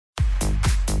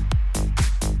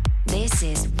This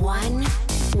is One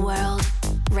World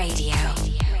Radio.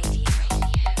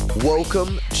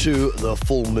 Welcome to the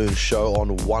Full Moon Show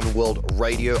on One World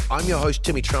Radio. I'm your host,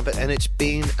 Timmy Trumpet, and it's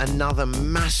been another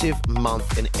massive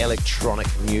month in electronic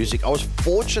music. I was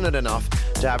fortunate enough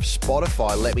to have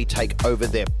Spotify let me take over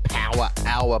their Power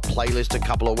Hour playlist a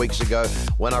couple of weeks ago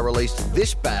when I released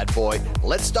this bad boy.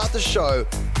 Let's start the show.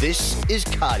 This is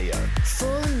Cardio.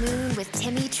 Full Moon with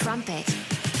Timmy Trumpet.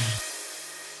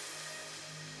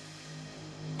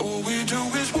 All we do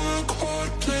is work hard,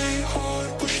 play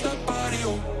hard, push that body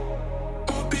up.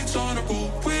 Heartbeats on a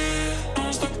roll, we're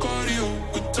non-stop cardio.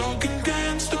 We're talking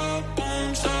gangsta,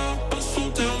 bones up,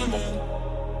 hustle till the moon.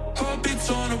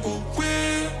 Heartbeats on a roll,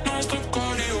 we're non-stop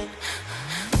cardio.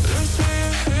 Let's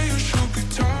say, hey, you should be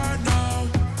tired now.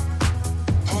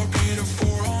 Heartbeat at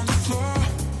 4 on the floor.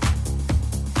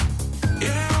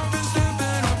 Yeah, I've been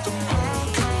stepping up the mile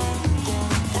count,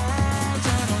 going wild,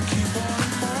 and I keep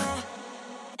wanting more.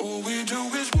 All we do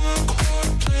is work hard,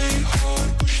 play hard,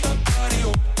 push that body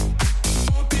up.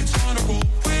 Heartbeats on a roll,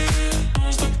 we're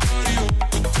non-stop cardio.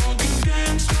 We're talking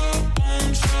gangsta,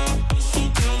 bones up, hustle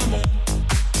till the moon.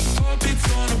 Heartbeats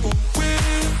on a roll,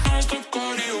 we're non-stop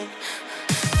cardio.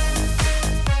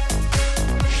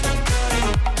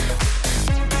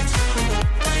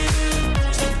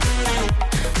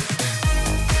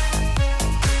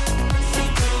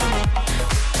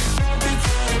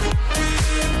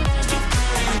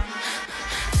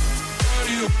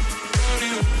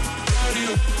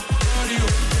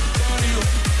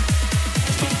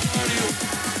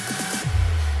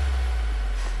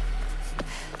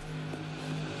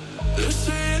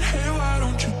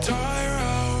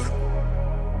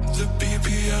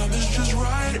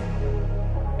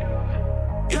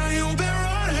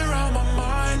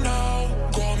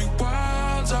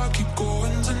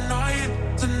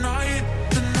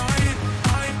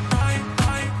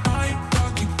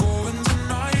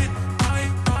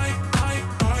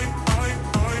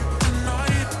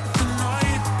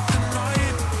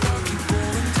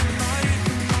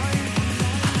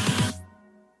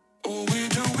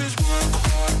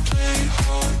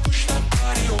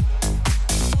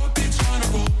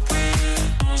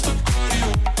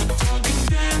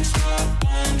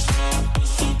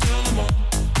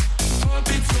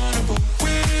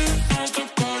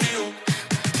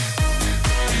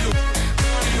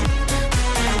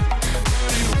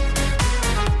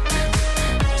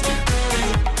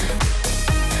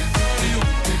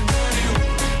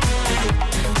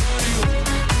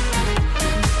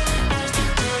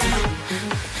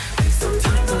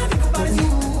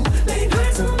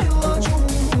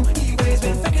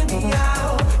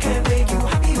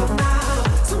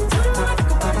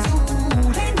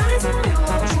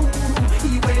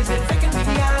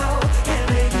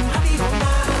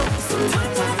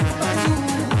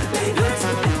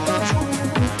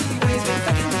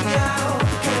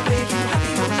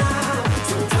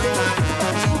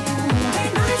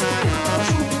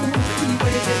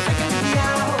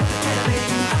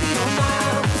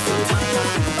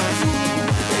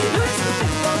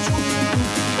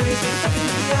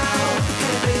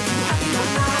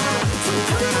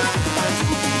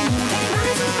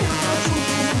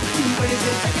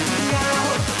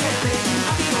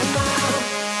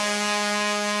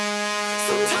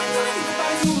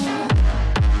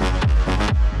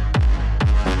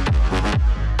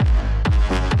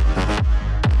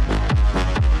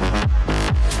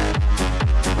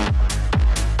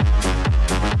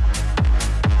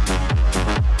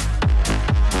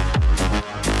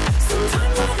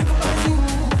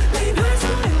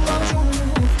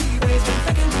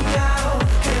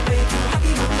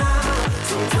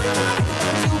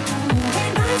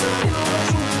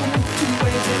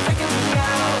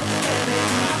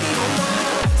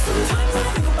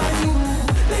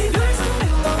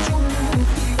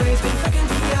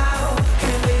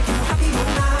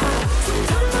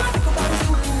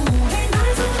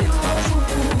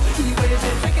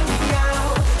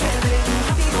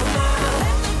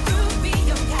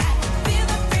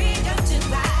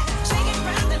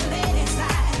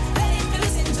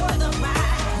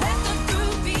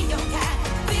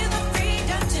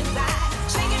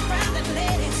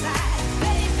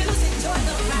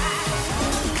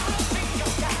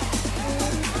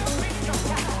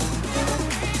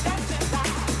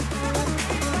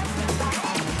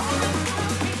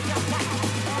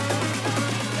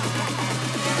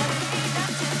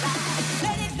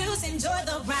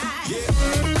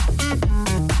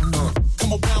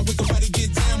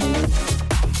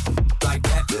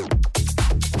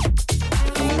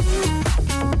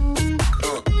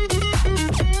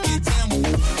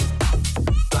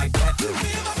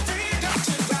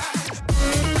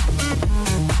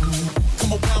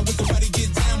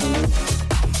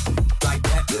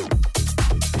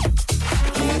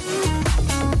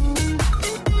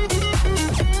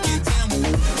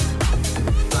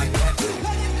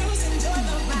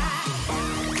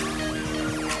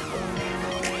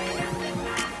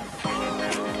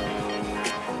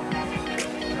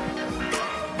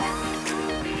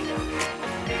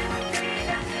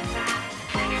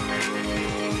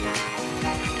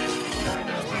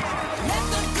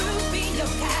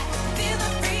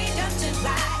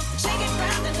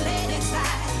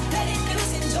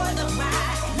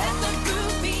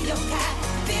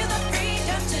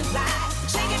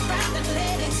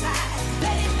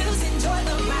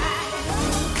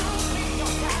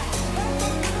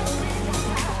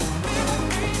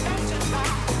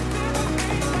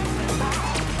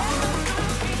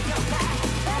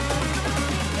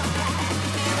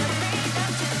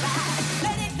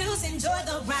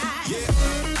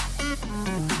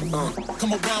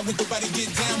 Come around with the body,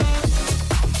 get down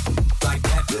like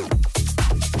that.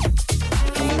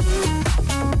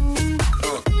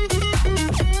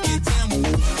 Get down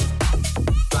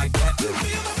like that.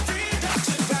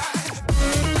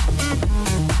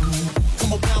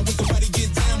 Come around with the body,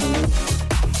 get down like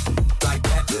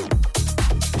that.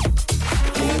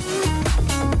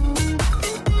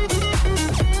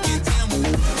 Get down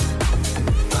like that.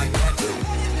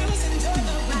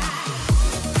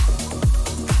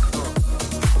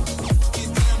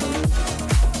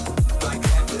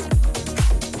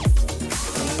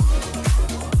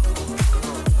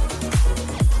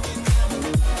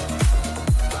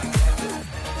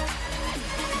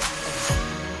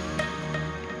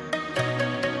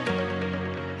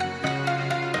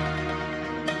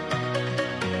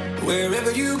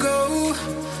 Wherever you go,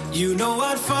 you know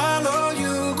I'd follow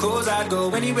you. Cause I'd go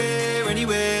anywhere,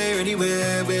 anywhere,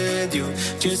 anywhere with you.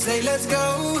 Just say let's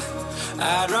go,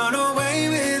 I'd run away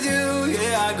with you.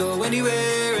 Yeah, I'd go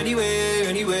anywhere, anywhere,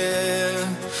 anywhere,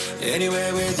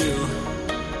 anywhere with you.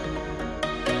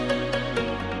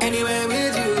 Anywhere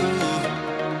with you.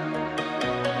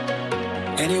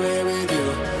 Anywhere with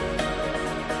you.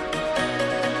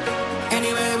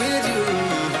 Anywhere with you.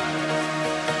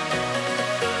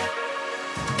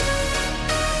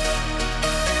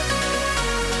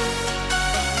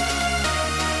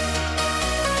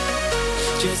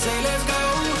 Just say let's go,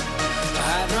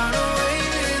 I'd run away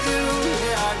with you.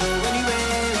 Yeah, I'd go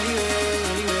anywhere,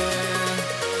 anywhere, anywhere,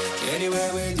 anywhere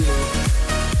with you.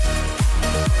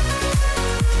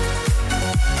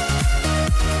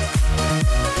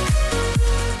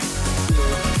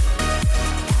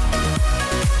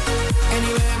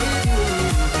 Anywhere with you.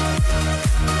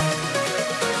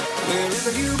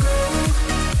 Wherever you go,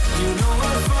 you know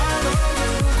I'll follow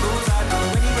you. 'Cause I'd go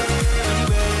anywhere,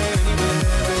 anywhere, anywhere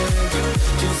with you.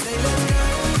 Just say let's go,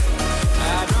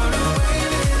 I'd run away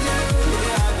with you.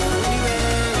 Yeah, I'd go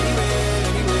anywhere, anywhere,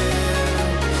 anywhere,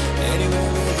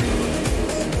 anywhere with you.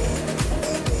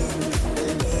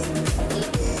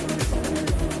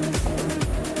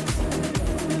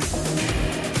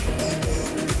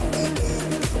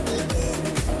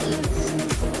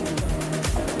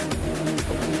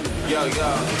 Yo, yo,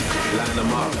 line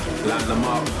them up, line them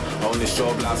up. Only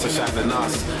strobe lights are shining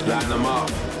us. Line them up,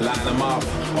 line them up.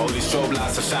 Only strobe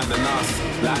lights are shining us.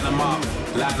 Line them up,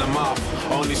 line them up.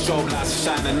 Only strobe lights are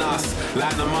shining us.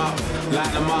 Line them up,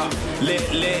 line them up.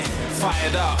 Lit, lit,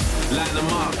 fired up. Line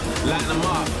them up, line them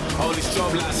up. Only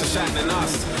strobe lights are shining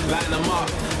us. Line them up,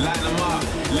 line them up.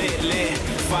 Lit, lit,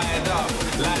 fired up.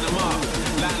 Line them up,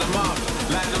 line them up,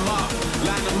 line them up,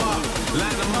 line them up,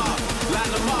 line them up,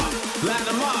 line them up, line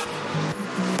them up.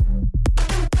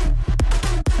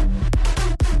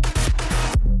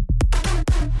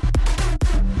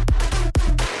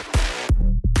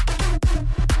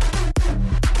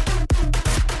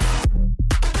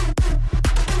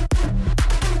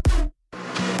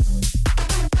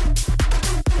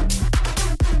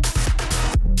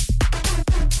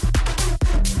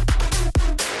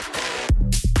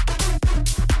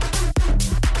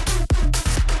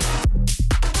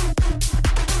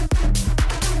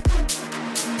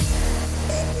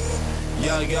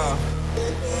 Yo,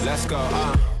 let's go,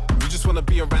 You just wanna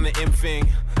be around the in thing.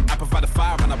 I provide the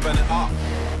fire and I burn it up.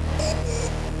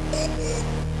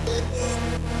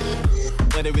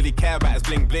 What they really care about is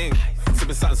bling bling.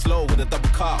 Sipping something slow with a double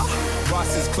cup.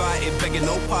 Ross is clotted, begging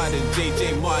no pardon.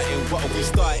 JJ Martin, what have we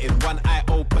started? One eye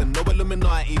open, no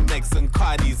Illuminati. Megs and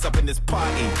Cardis up in this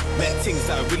party. Met things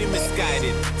that are really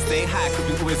misguided. Stay high cause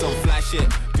we always on fly shit.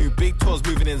 Do big tours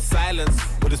moving in silence.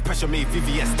 With this pressure made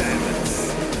VVS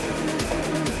diamonds.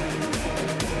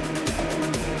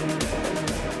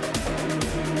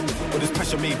 With this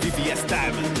pressure made VVS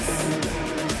diamonds.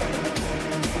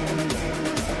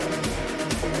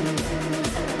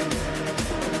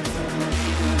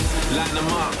 Line them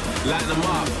up, line them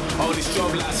up. Only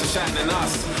strobe lights are shining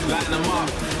us. Line them up,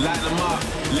 line them up.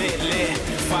 Lit, lit,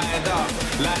 fired up.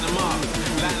 Line them up,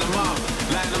 line them up,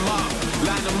 line them up,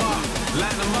 line them up,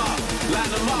 line them up,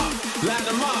 line them up, line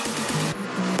them up.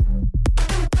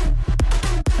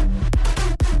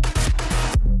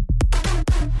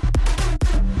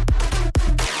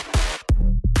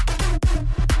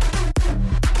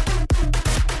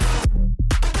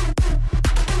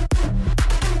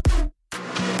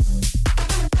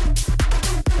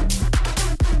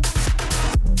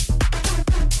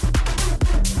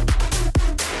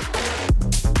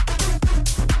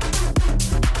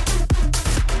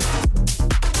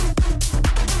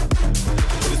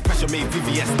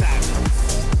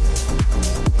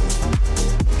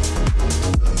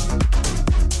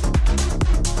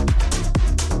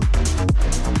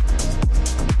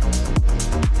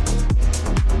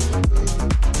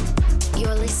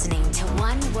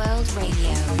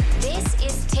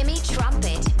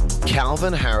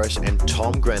 Calvin Harris and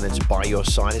Tom Grennan's By Your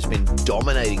Side has been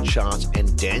dominating charts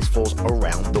and dance floors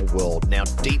around the world. Now,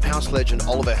 Deep House legend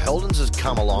Oliver Heldens has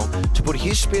come along to put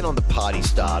his spin on the party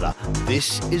starter.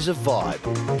 This is a vibe.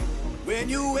 When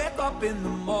you wake up in the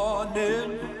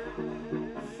morning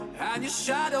and you're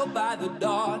shadowed by the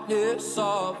darkness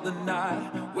of the night.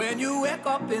 When you wake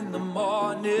up in the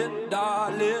morning,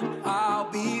 darling, I'll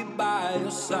be by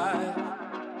your side.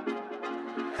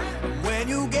 When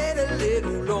you get a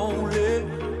little lonely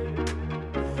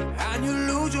and you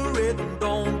lose your rhythm,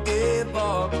 don't give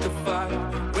up the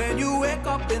fight. When you wake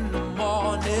up in the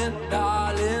morning,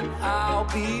 darling, I'll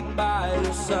be by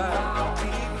your side. I'll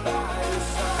be by your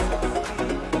side.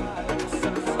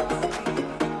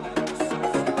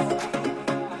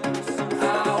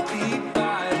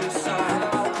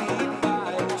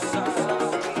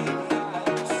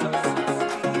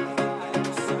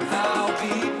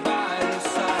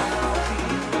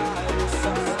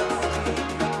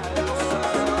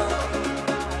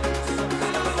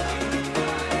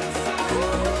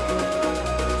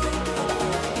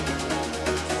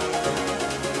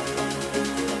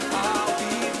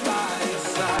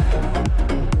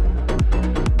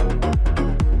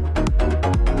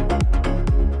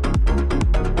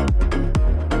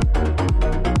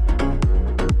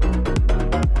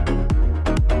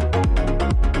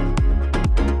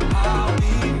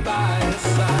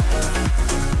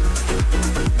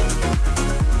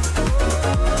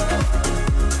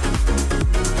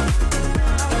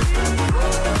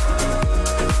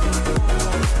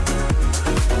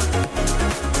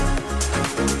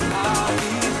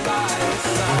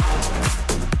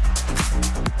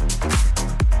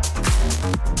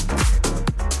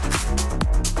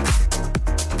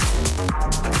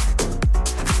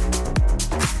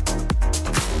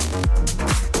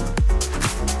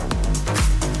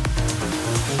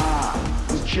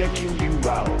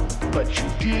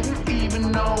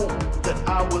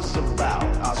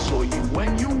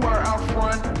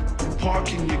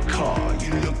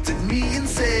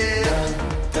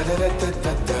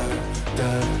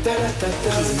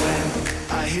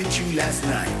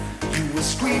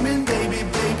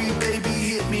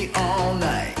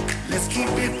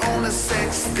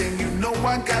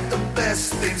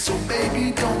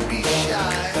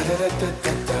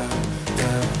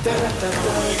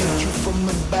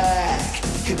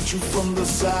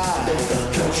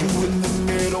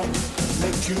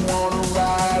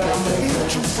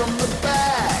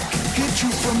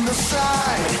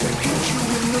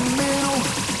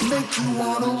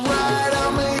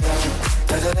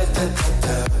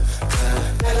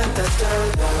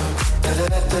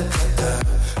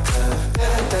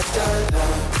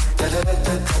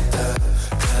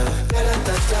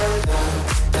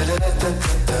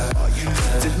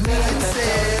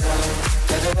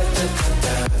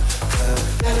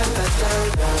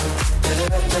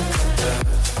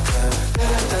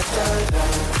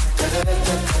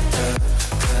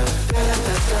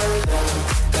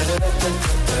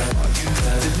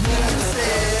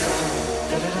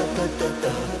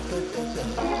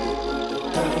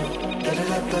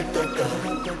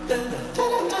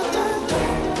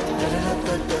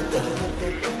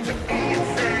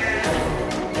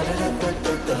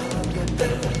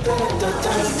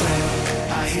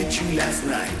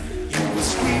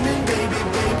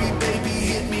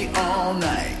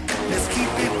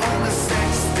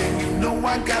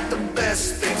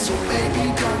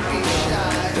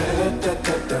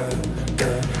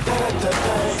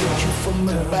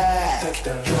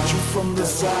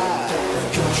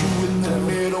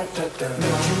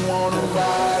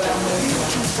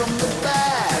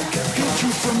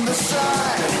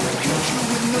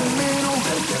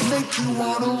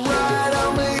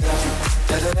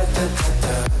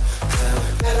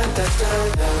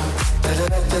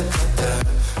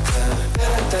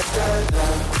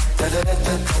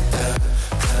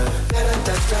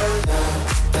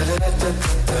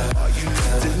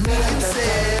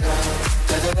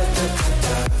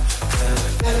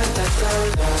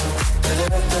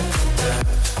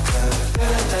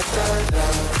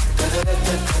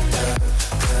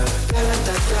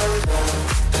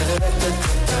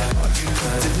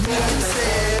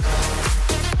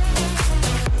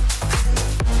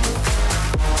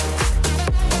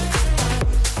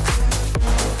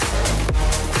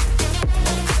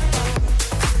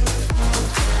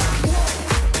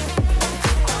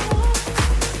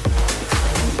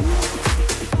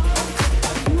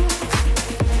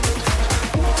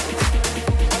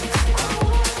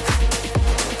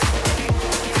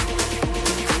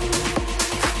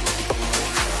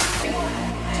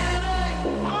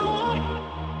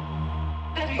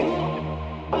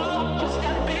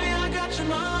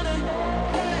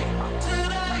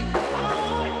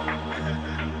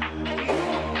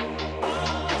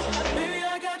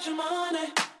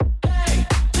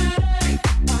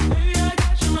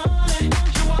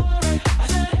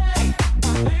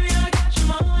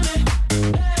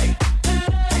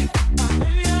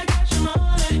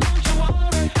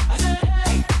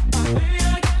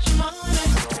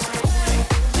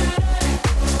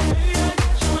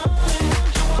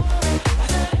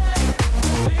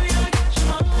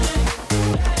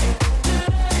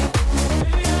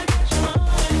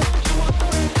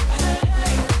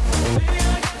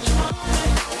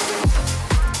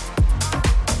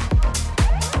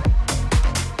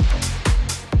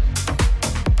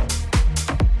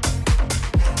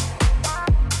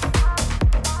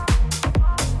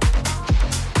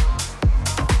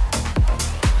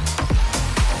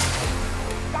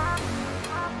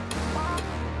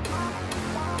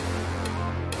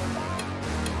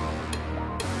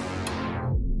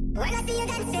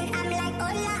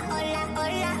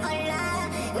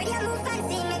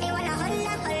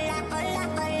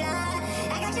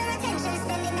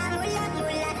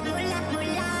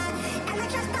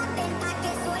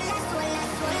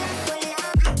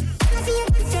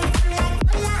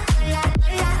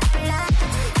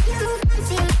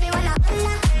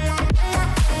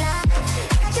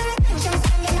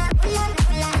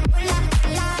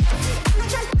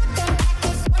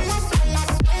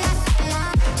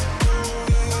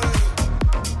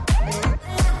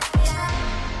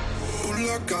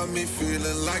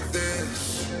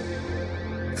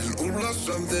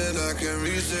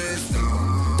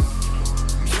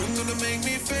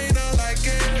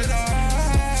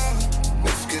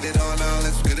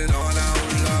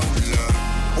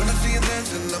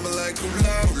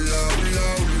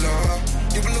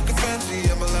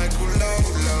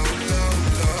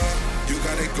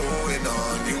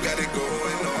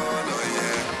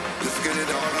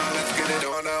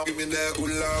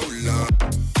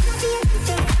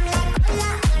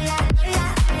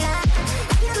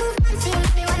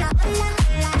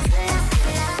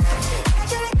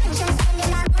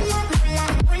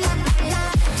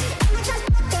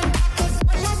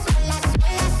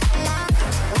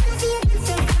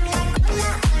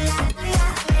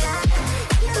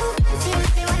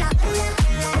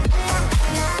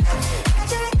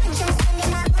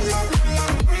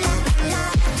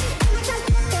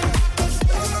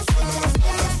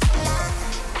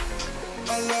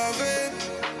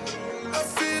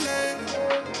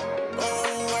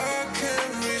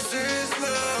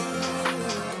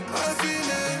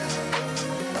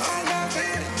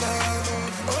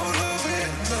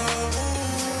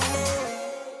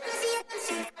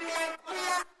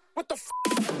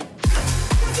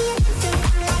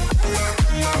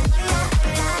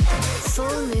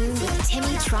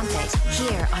 Trumpet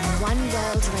here on One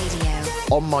World Radio.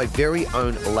 On my very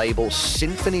own label,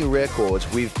 Symphony Records,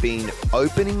 we've been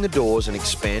opening the doors and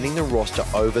expanding the roster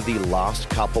over the last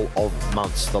couple of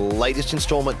months. The latest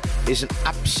installment is an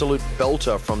absolute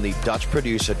belter from the Dutch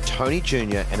producer Tony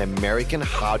Jr. and American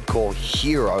hardcore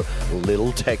hero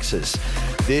Little Texas.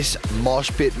 This mosh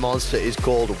pit monster is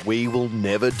called We Will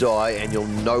Never Die, and you'll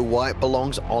know why it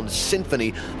belongs on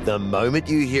Symphony the moment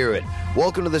you hear it.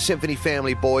 Welcome to the Symphony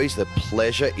family, boys. The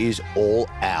pleasure is all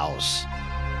ours.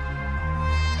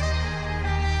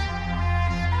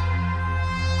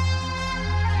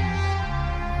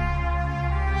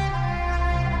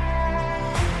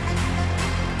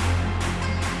 Crazy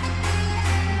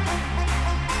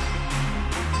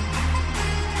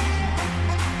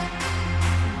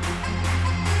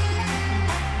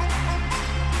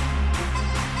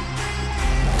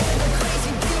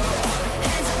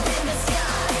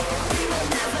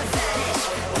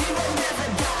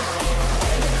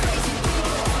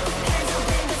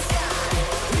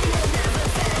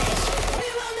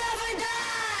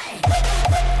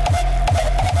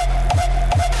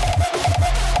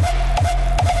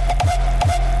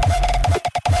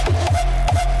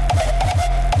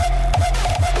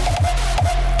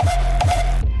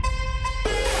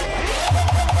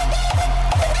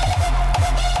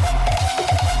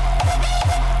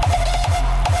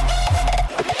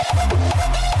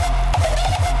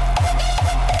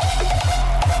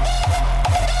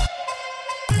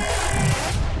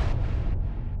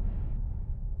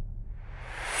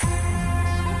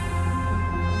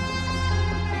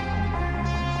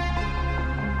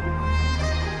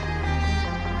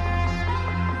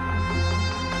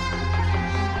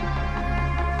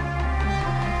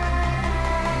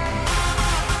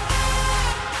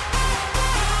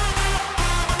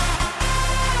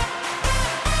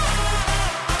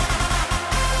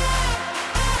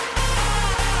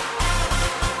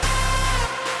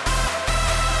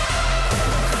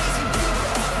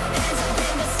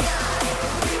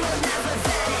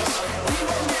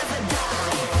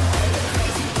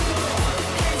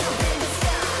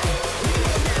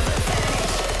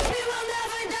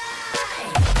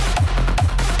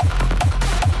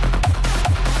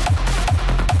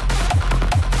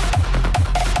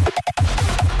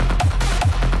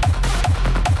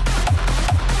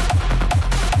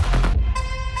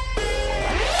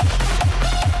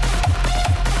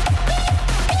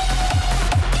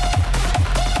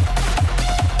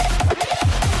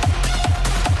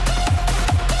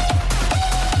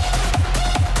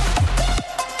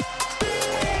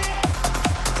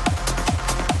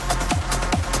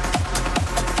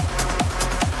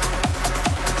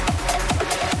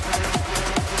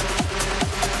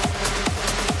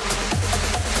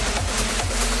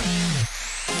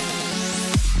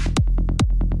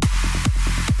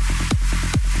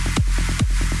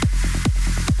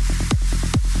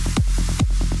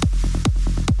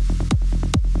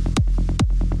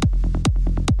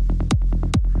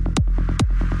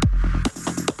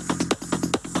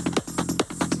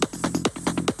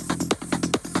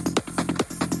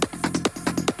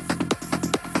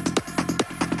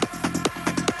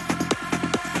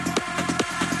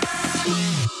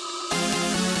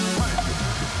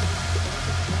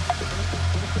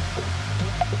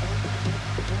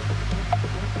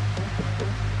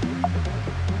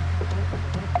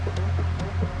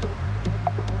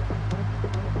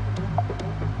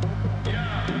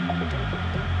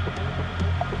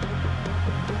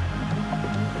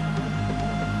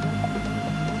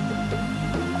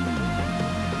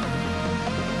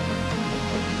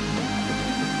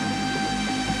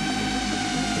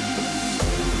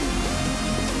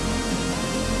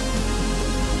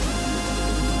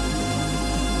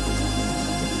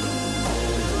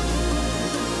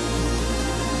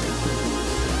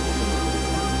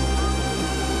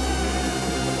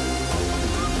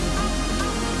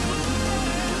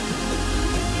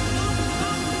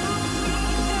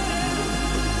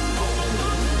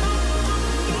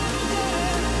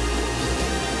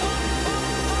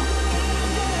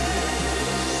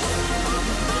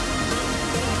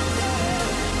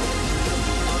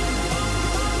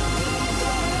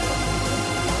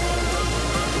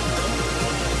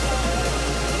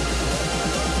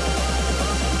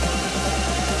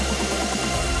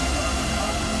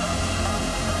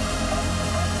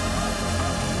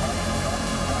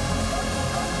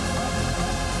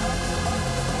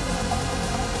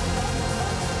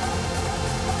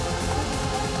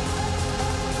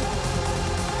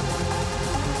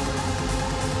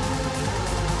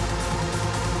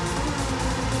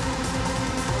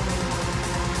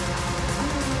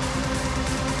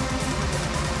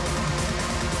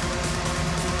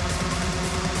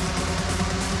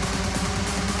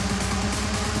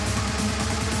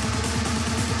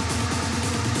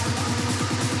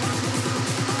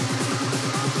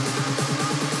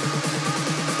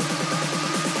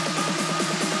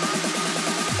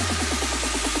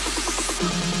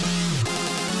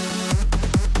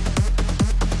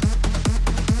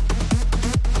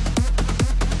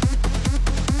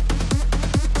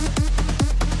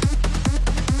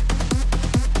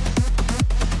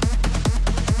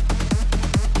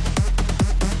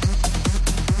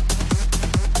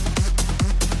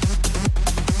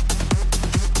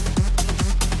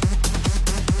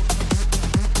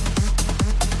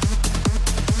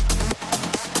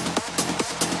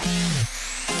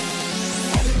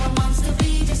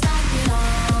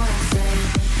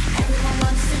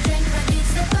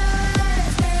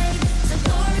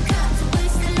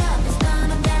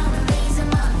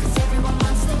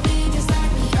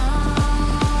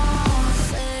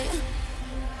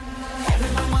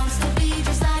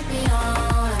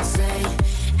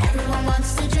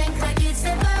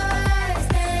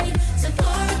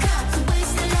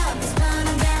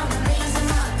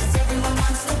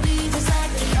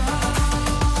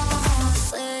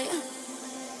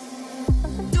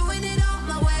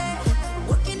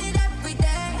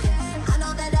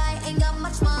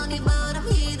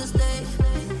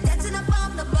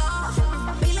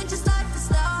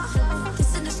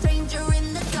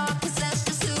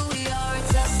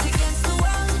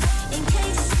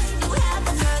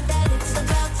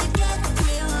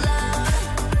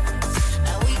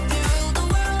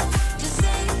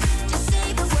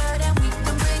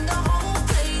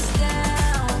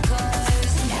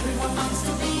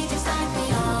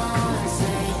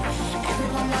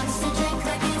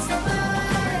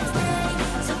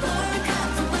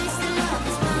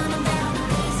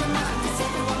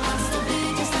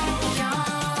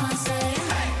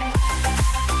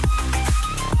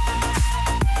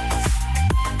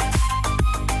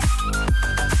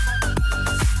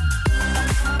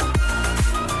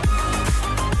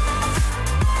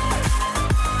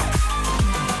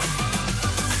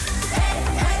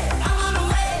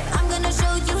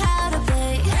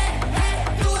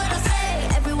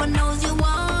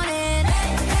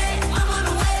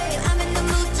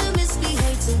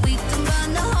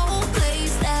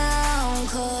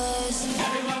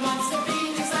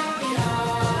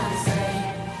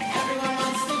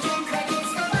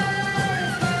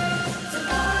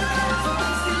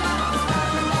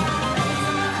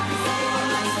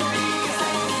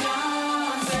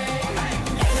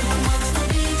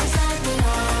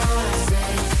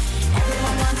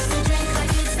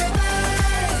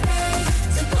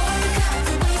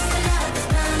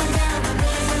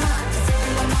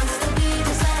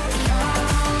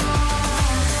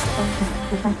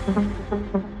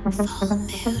Full Moon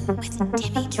with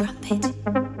Timmy Trumpet.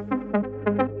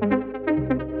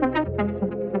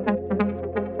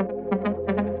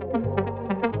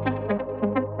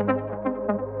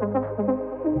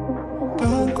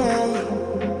 Don't go,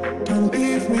 don't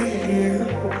leave me here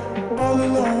all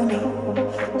alone.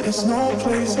 There's no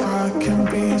place I can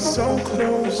be so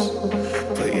close,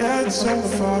 but yet so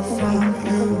far from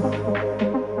you.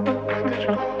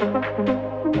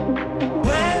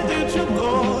 Where did you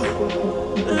go?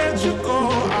 Let you go,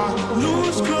 I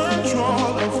lose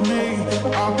control of me.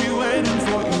 I'll be waiting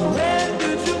for you. Where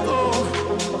did you go?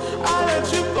 I let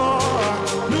you go,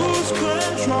 I lose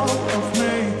control of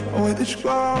me. Where did you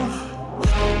go?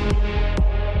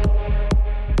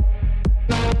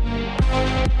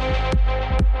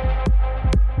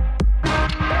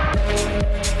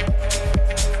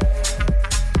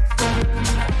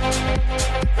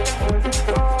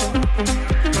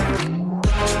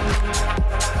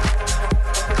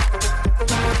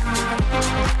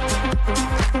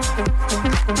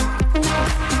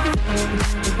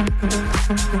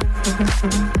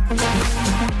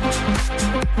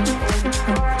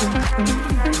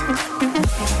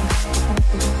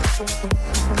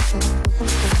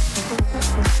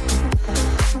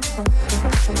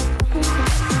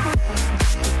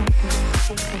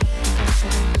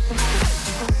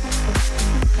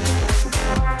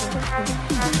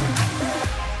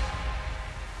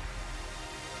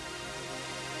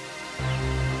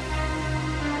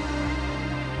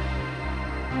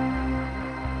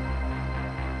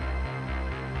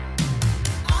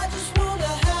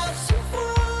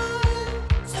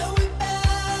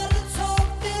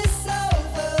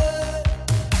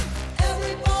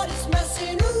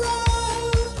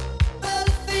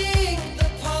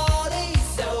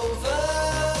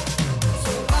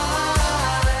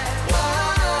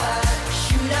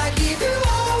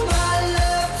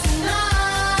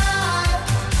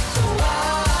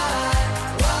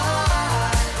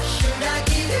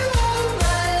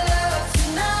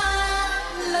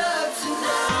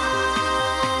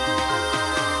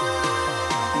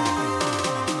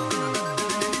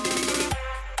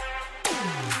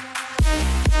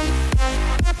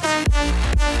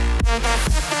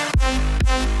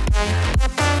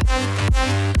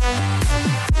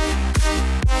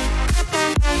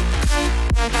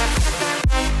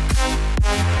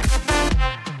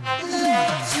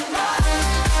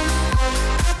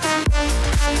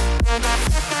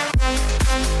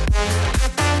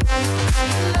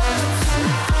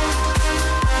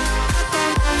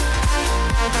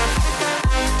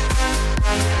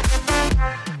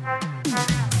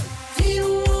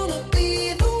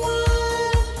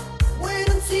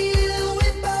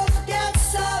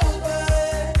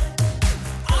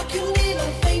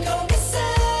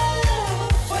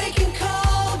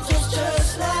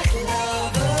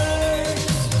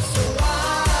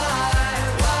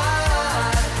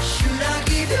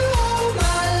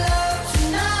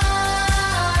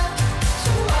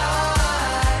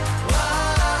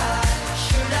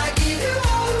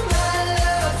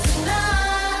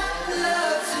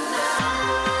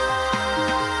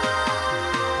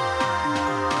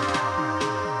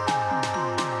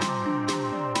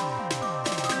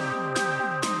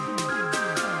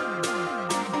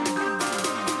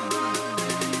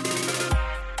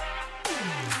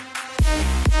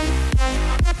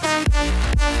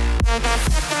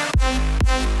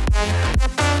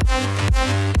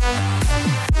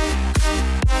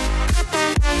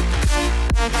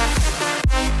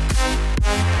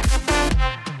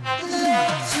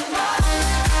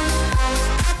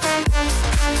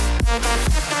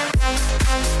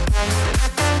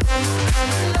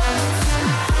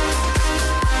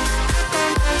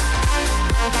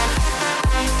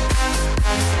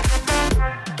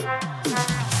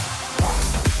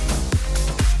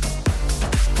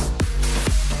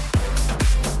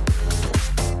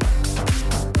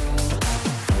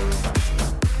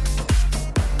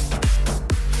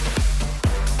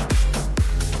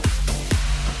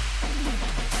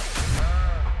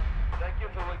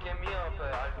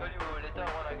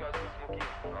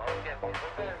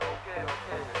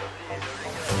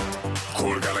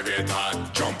 Cool, gotta get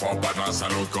hot. Jump up, bad man,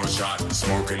 salute, gunshot.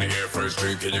 Smoke in the air, first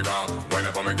drink in your car. Wind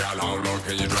up on me, gal, how low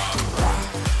can you drop?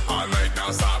 All night, now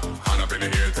stop. Hand up in the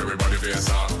air, till everybody face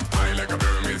up. High like a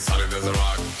pyramid, solid as a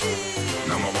rock.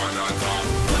 Number one on top.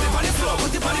 Put it on the floor,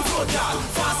 gal.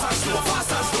 Fast and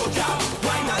slow, gal.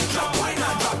 Wine and drop,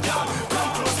 gal.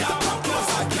 Come closer,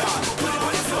 gal. Put it on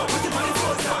the floor, gal.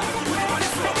 Put it on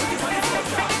the floor, gal.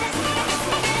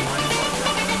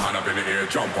 Hand up in the air,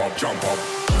 jump up, jump up.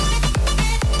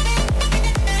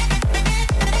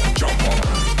 Jump up.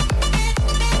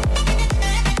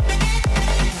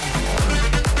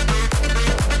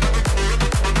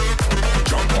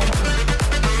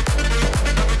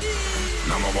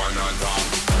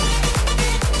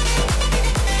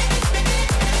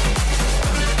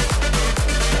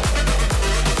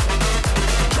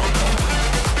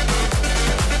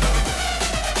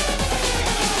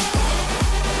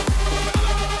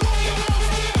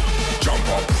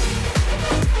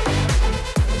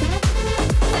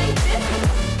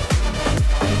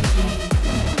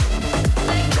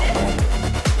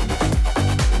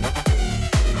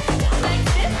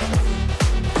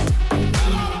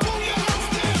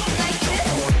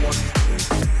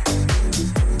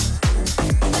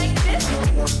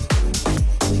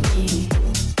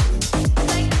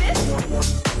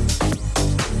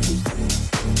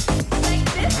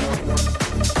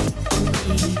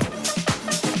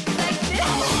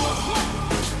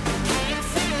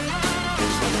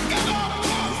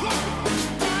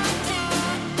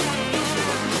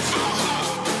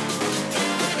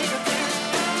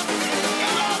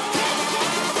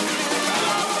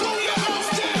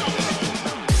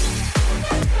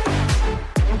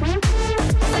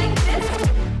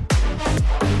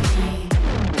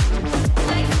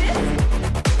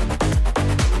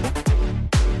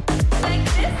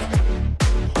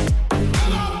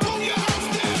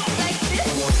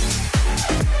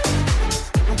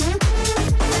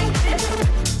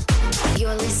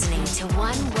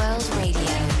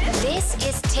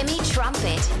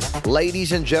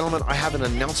 Ladies and gentlemen, I have an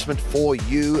announcement for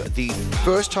you. The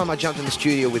first time I jumped in the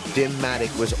studio with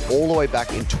Dimmatic was all the way back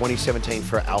in 2017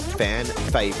 for our fan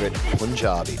favorite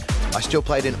Punjabi. I still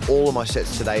played in all of my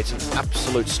sets today. It's an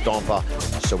absolute stomper.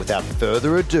 So without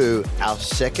further ado, our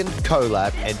second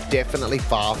collab, and definitely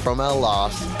far from our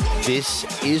last, this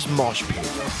is Mosh Pit.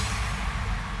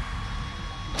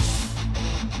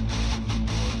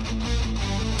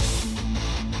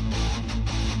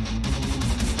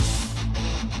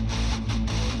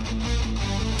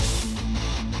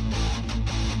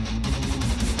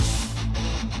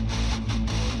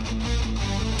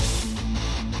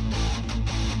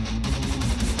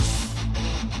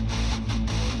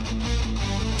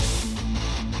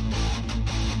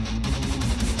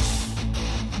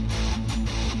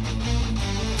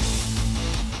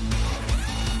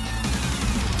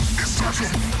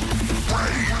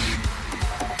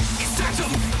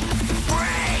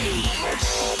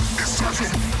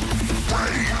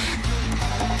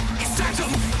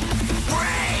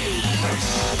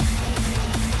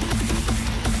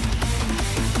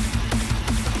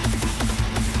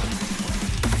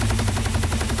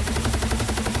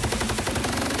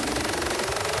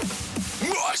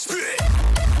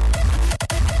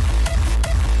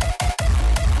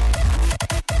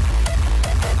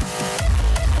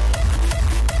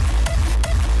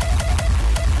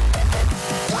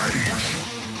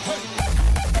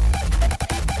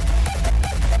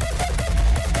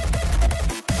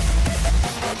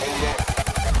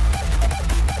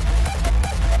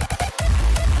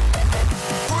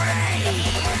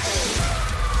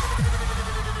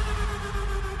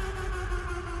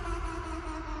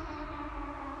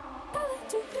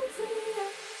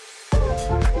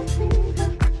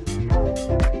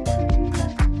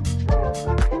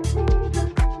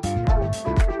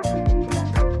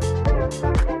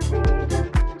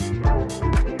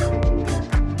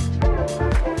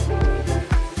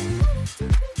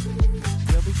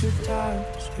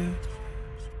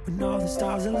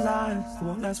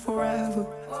 Forever,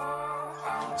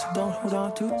 so don't hold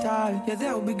on too tight. Yeah,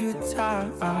 there'll be good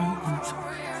times.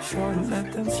 Sure to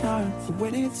let them shine. But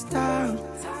when it's time,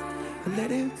 let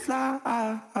it fly.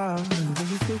 When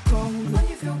you feel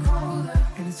colder,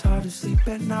 and it's hard to sleep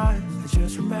at night,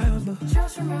 just remember,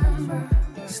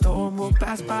 the storm will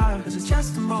pass by. 'Cause it's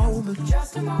just a moment,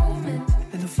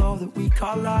 in the flow that we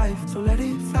call life. So let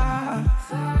it fly,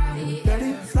 let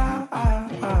it fly.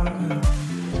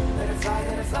 Let it fly,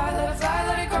 let it fly, let it fly,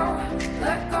 let it go,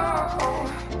 let go.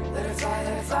 Let it fly,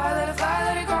 let it fly, let it fly,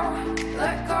 let it go,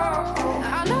 let go.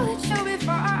 I know that you'll be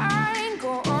fine,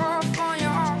 go off on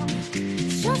your own.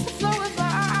 It's just a flow of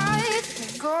life,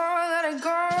 let go, let it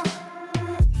go.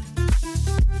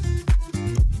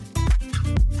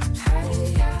 Hey,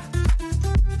 yeah.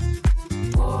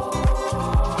 Oh,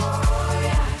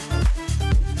 yeah.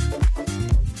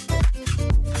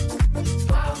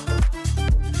 Wow.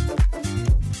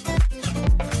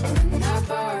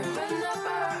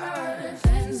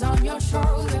 Hands on your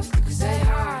shoulders, you can say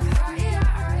hi.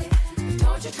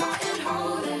 Don't you try and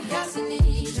hold it. Yes, I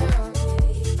need you.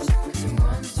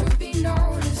 Someone to be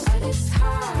noticed. Let it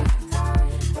high,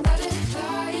 let it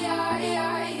fly.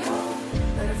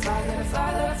 Let it fly, let it fly,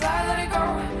 let it fly, let it go,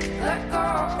 let go.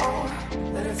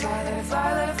 Let it fly, let it fly,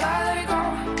 let it fly, let it go,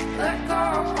 let go.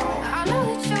 I know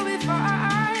that you'll be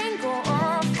fine. Go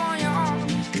off on your own.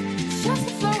 It's just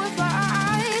a flow of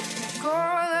life. Let go,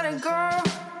 let it go.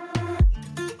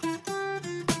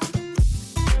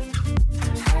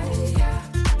 Hey, yeah.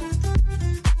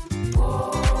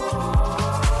 Oh,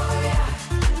 yeah.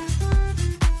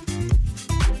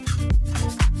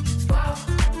 Wow.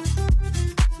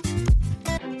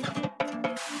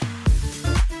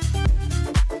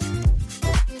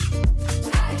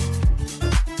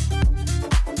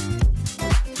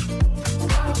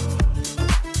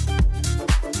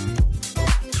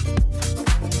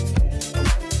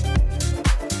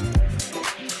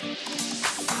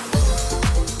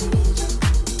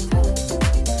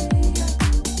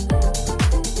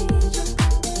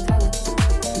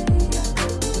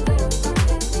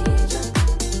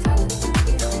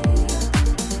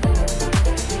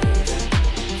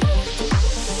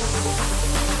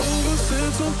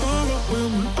 Tomorrow when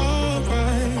we're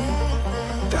alright,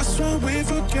 that's when we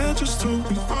forget just who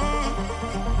we are.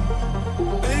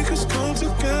 Make us come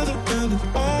together and it's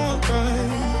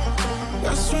alright.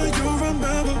 That's when you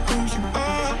remember who you are.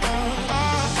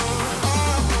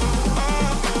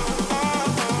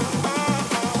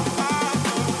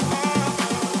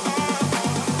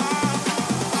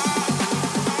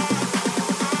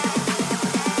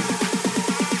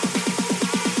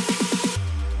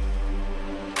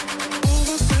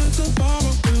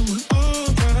 Tomorrow when we're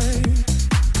alright,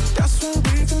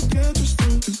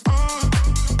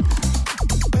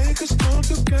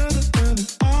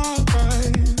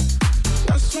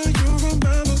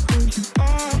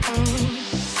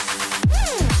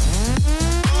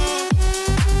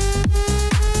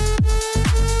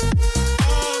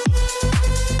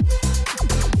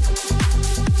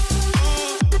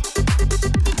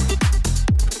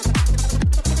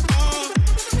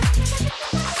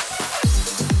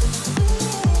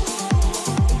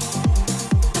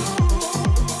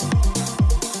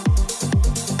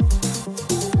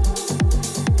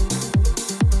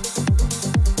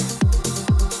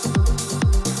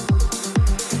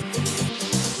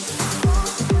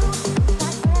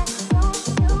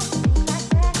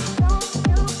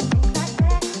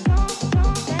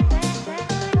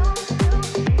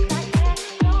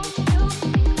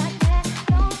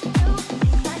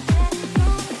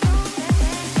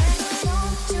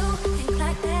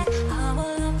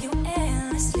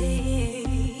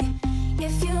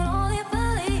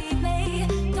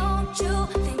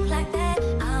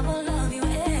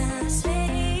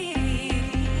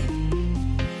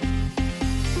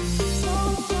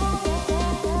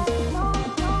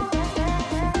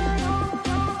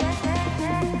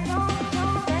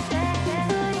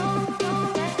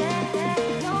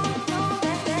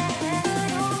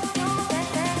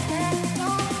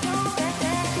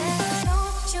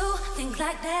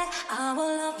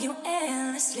 of you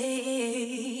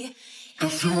endlessly.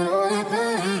 If you only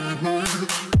believe me,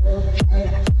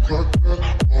 like that,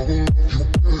 I will love you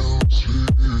endlessly.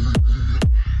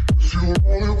 If you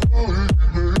only believe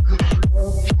me,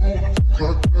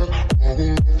 like that, I will love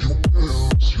you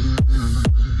endlessly.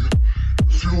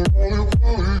 If you only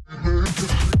believe me,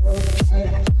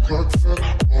 like that,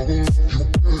 I will love you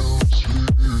endlessly.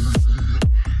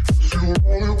 If you only believe me, like that, I will love you endlessly. If you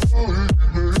only believe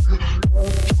me.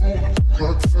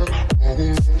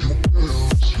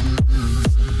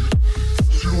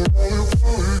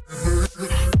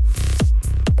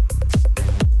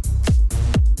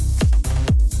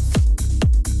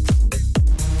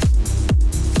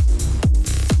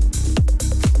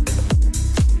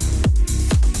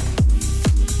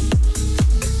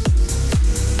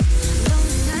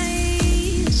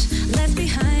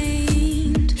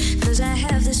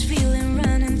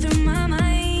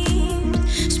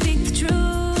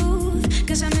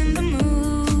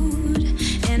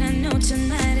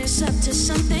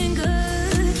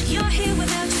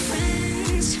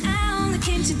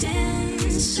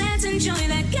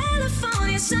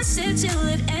 Sunset till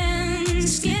it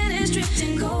ends. Skin is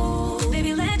drifting cold.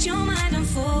 Baby, let your mind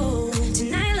unfold.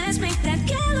 Tonight, let's make that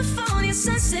California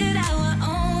sunset our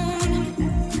own.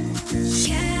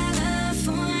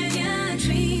 California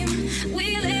dream.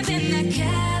 We live in that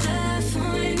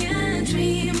California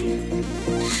dream.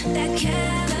 That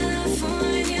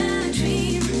California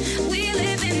dream. We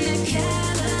live in that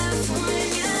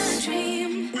California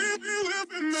dream. We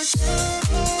live in that California dream.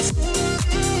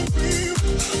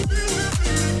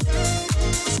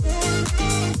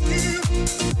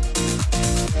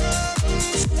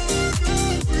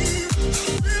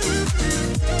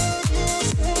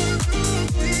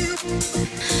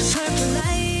 Purple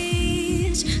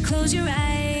lights, close your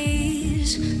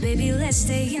eyes. Baby, let's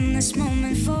stay in this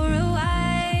moment for a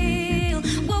while.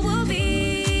 What will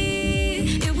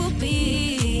be, it will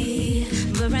be.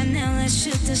 But right now, let's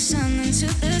shoot the sun into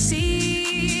the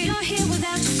sea. You're here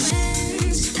without your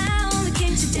friends. I only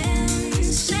came to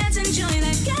dance. Let's enjoy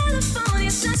that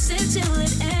California sunset till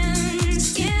it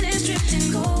ends. Skin is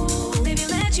drifting cold. Baby,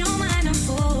 let your mind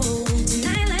unfold.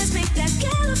 Tonight, let's make that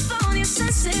California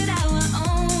sunset our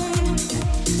own.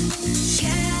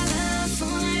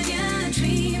 California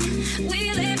dream.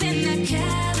 We live in that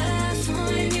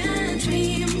California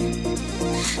dream.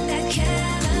 That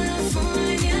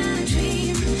California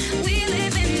dream. We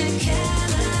live in that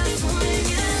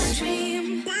California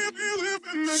dream. We live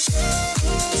in that California dream.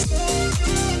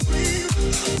 We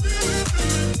live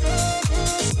in that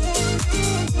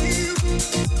California dream.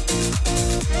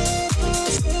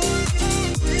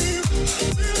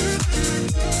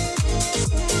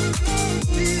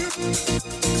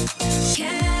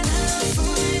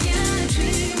 California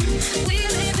dream. We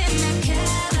live in that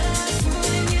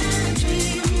California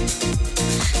dream.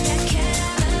 That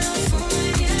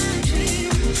California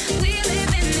dream. We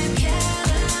live in that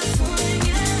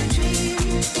California dream.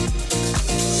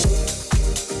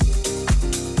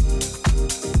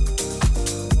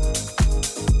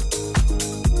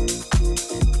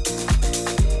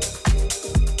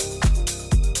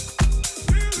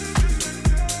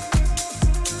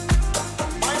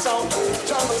 My sound,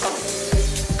 jungle sound.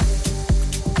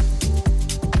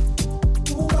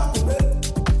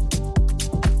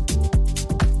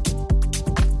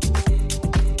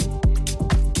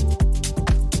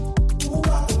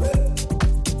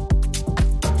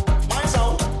 My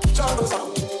sound, jungle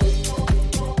sound.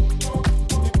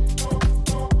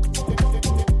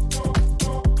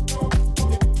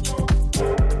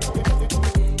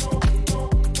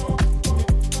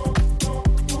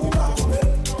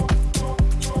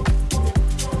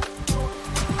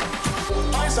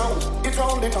 My sound, it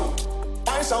round the town.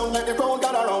 My sound, let the crowd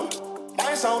gather round.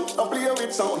 My sound, don't play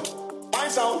with sound. My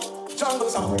sound, jungle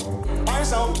sound. My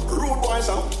sound, rude boy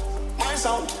sound. My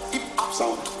sound, hip hop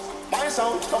sound. My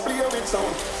sound, don't play with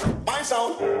sound. My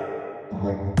sound.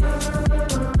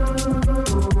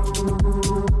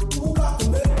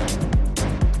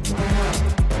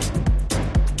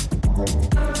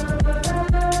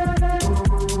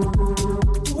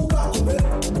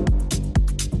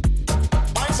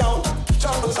 My sound,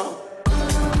 jungle sound.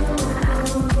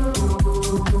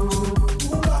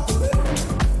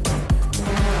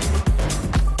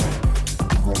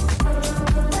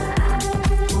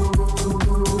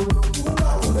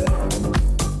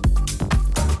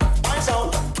 My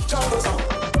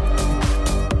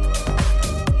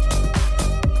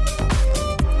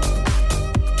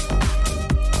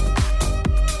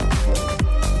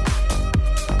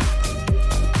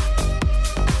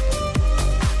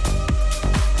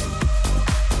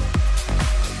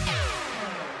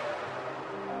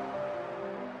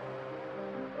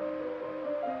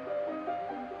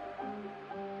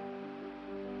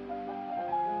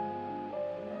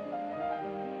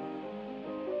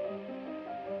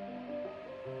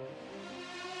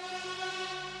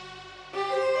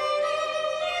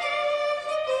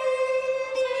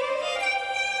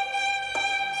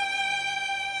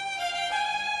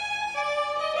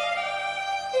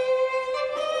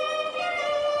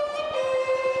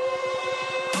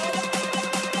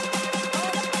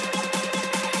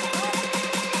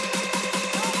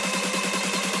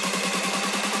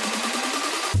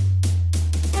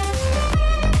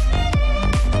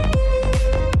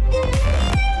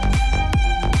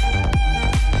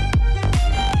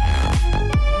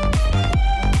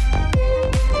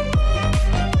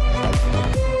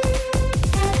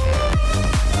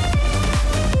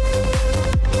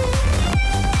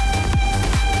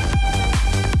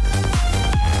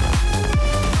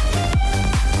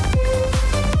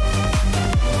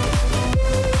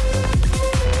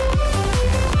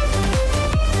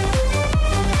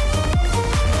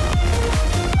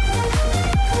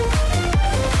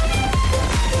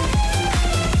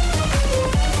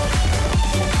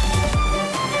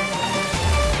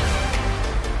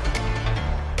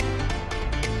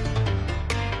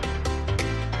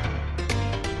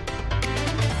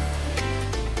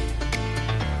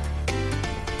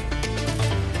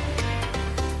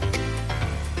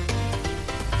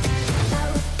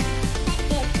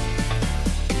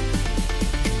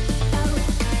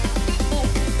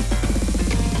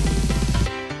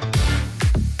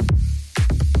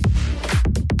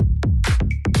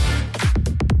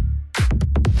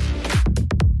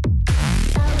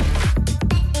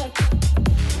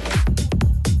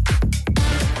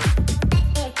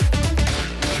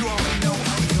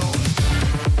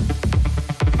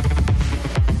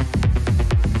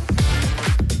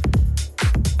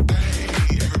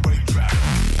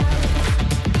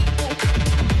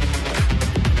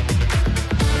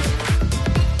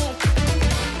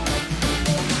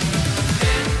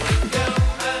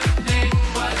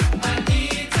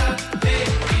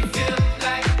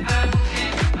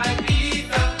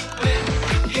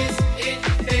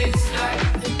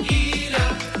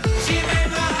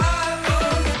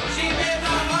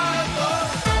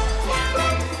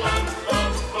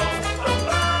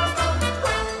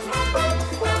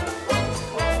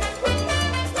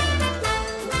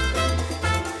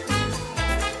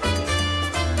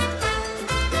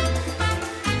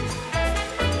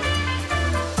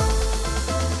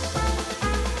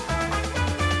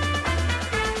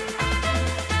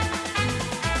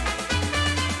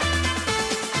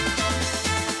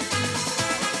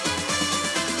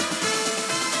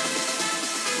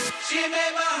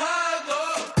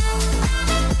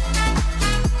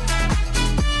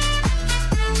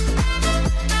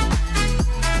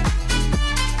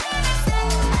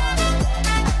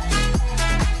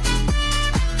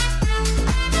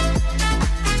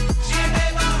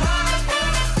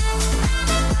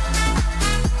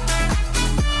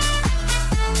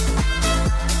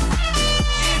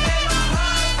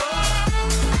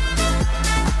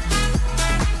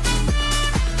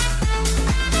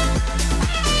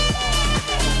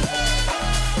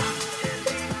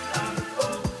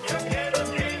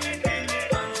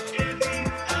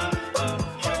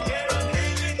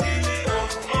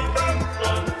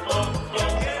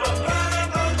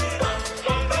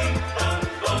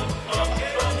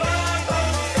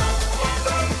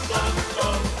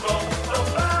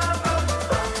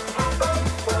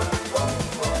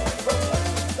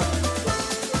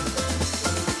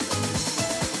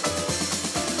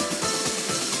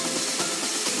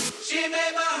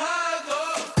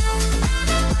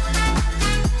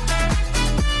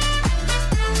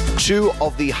Two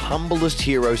of the humblest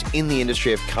heroes in the industry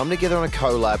have come together on a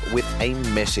collab with a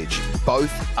message.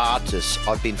 Both artists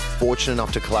I've been fortunate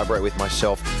enough to collaborate with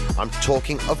myself. I'm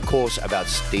talking, of course, about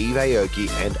Steve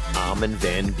Aoki and Armin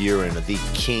van Buuren, the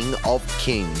King of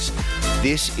Kings.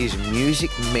 This is Music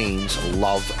Means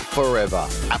Love Forever.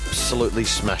 Absolutely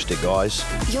smashed it, guys.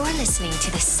 You're listening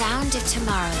to the sound of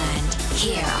Tomorrowland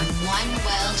here on One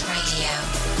World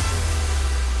Radio.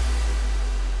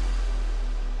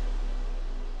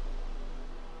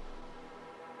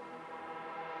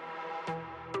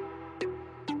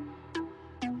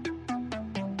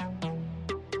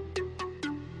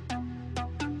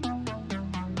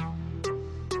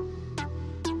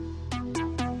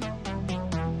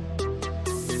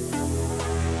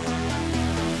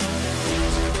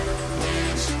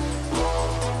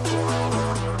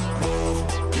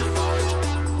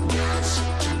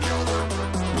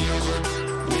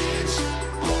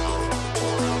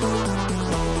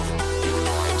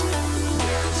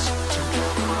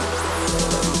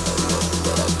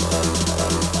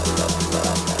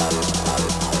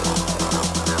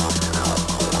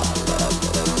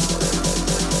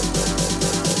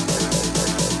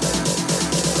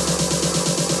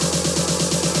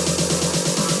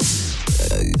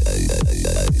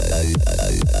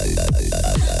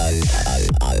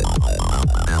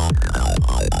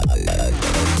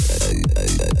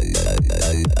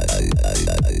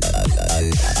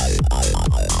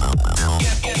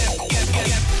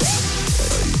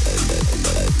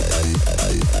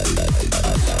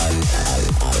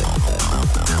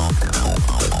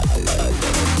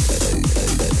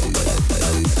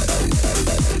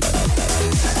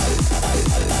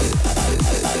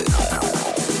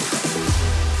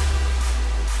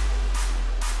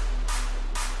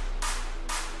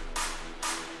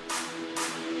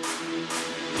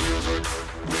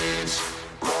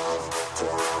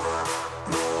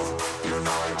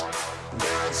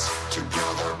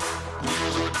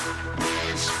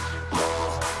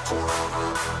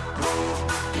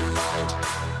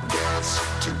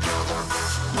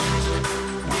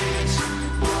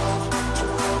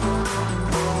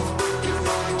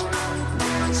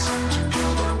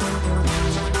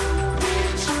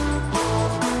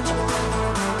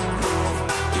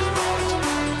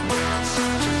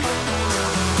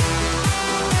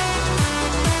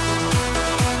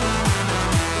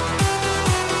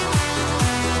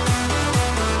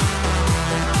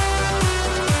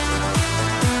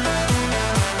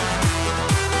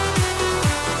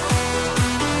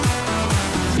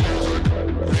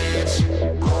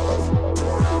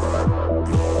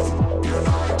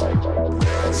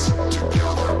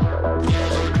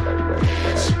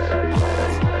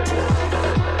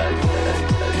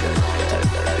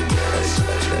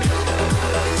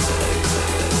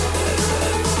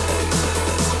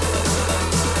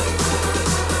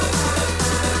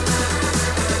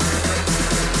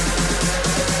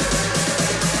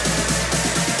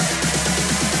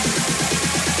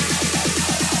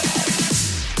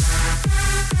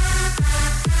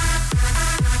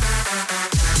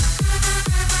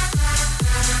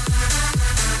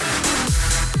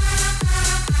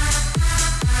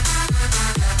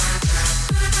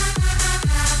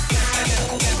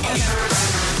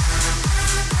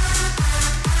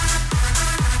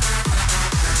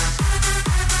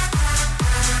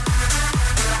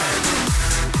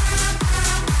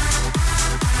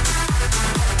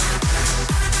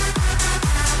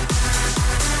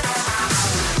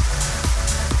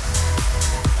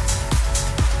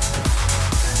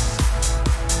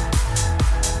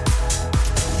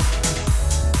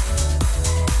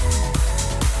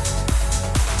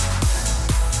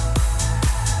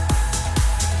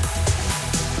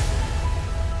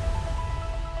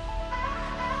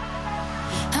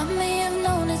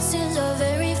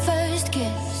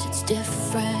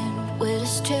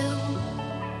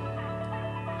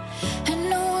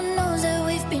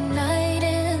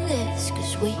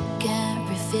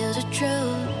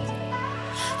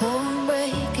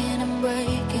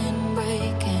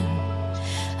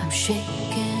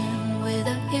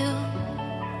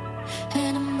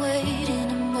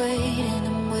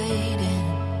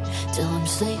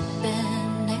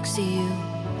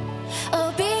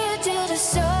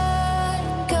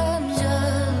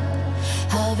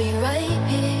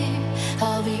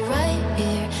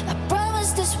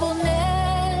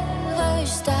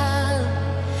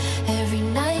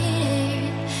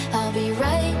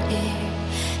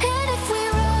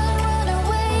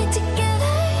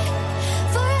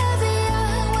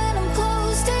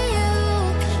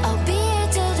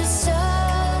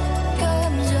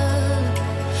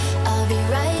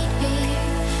 Right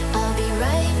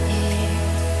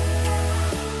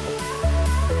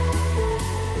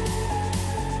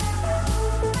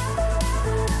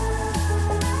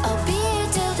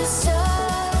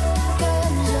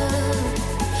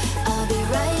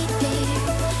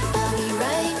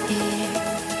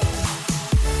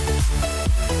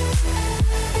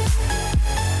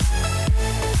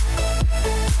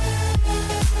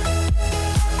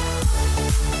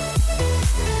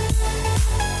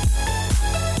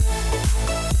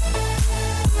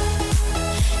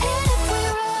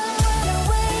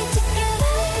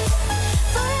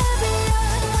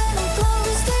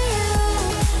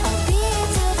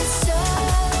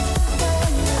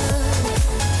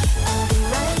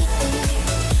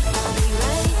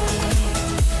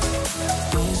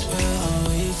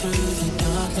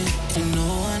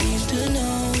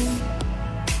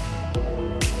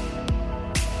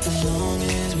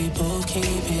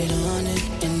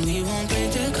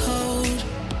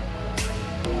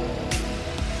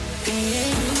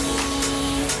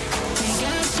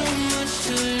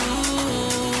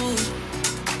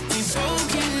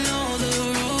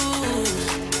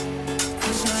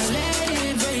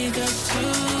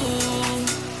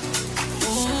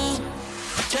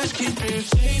it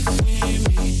safe with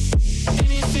me.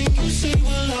 Anything you say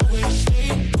will always stay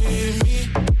with me.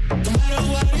 No matter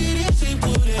what it is, it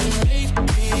wouldn't make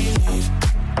me leave.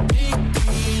 Make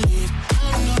me leave.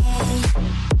 Oh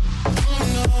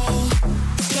no,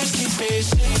 just keep it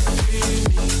safe with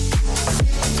me.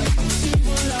 Anything you say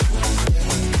will always stay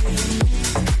with me.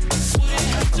 Wouldn't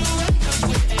have to run 'cause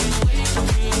we ain't wait till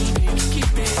me.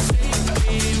 Keep it safe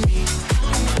with me.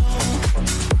 Oh no.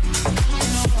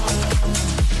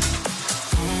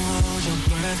 Hold your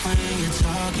breath when you're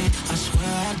talking. I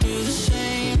swear I'll do the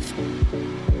same.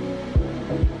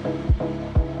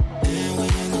 And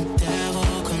when the devil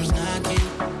comes knocking,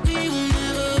 we will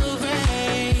never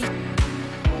break.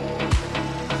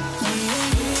 Me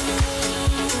and you,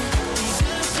 we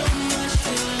got so much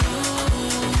to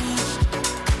lose.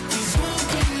 We've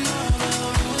broken all the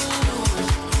rules.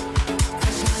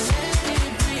 Let's not let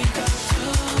it break us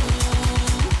through.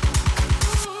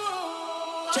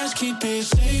 Just keep it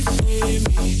safe with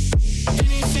me.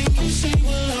 Anything you say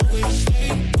will always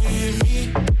stay with me.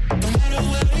 No matter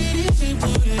what it is, it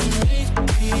wouldn't make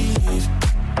me leave.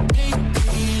 Make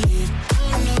me leave.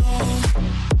 Oh no.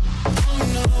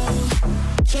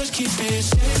 Just keep it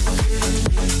safe with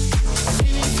me.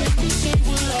 Anything you say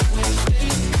will always stay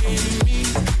with me.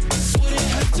 Wouldn't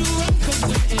have to run 'cause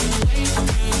we ain't wait till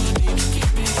me.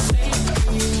 Keep it safe with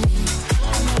me.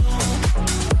 Oh no.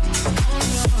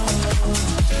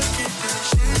 Just keep it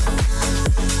safe.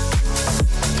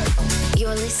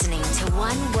 You're listening to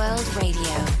One World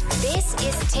Radio. This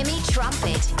is Timmy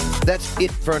Trumpet. That's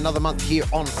it for another month here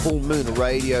on Full Moon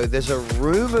Radio. There's a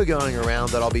rumor going around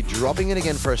that I'll be dropping it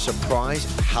again for a surprise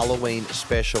Halloween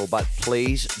special, but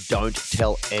please don't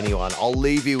tell anyone. I'll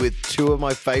leave you with two of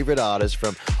my favorite artists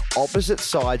from opposite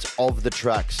sides of the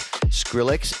tracks,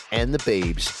 Skrillex and the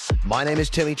Biebs. My name is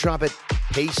Timmy Trumpet.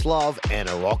 Peace, love, and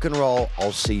a rock and roll.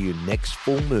 I'll see you next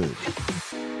full moon.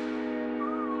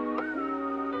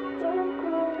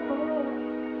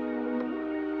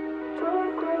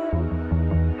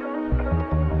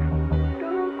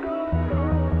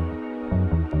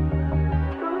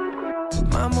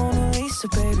 My Mona Lisa,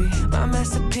 baby, my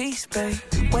masterpiece, babe.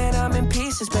 When I'm in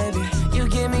pieces, baby, you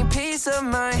give me peace of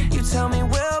mind. You tell me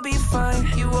we'll be fine.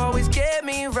 You always get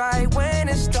me right when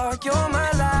it's dark. You're my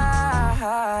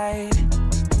light,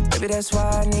 baby. That's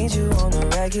why I need you on the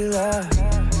regular.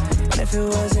 And if it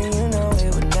wasn't, you know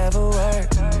it would never work.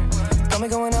 Got me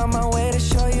going out my way to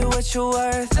show you what you're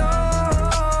worth.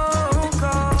 Don't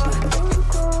go.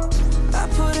 I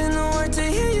put in the work to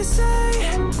hear you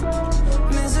say.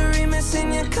 Misery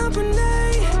missing your company.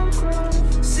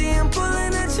 See, I'm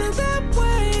pulling at you that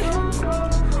way.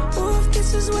 Or if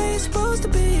this is where you're supposed to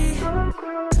be.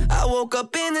 I woke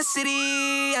up in the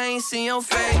city, I ain't seen your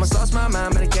face. Almost lost my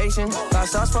mind, medication. 5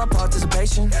 stars for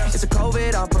participation. It's a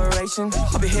COVID operation.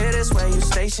 I'll be here this way, you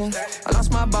stationed. I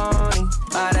lost my Bonnie.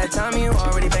 By that time, you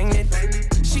already banged it.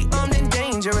 She armed and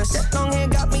dangerous. That long hair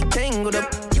got me tangled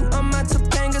up. You on my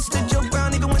Topanga, stood your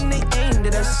ground even when they aimed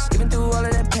at us. Even through all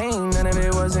of that pain, none of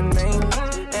it was in vain.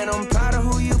 And I'm proud of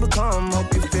who you become,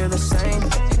 hope you feel the same.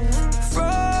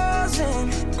 Frozen,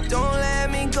 don't let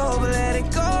me go, but let it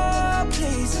go,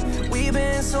 please. We've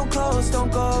been so close,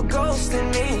 don't go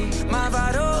ghosting me. My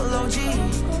vital OG,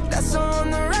 that's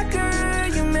on the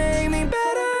record, you made me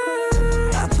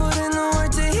better. I put in the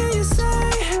work to hear you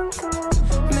say.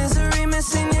 Misery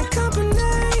missing your company.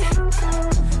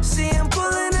 See, I'm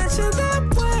pulling at you that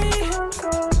way.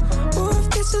 Or if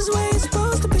this is where you're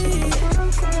supposed to be.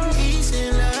 Peace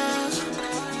and love.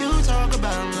 You talk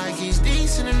about him like he's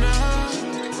decent enough.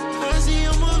 I see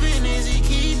you moving, is he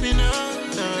keeping up?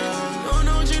 Don't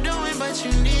know what you're doing, but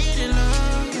you need it,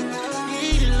 love.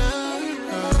 Need it,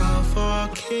 love. How far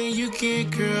can you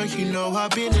get, girl? You know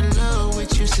I've been in love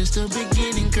with you since the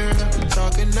beginning, girl.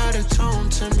 Talking out of tone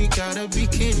to me, gotta be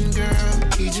kidding, girl.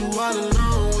 Need you all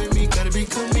alone with me, gotta be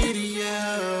committed.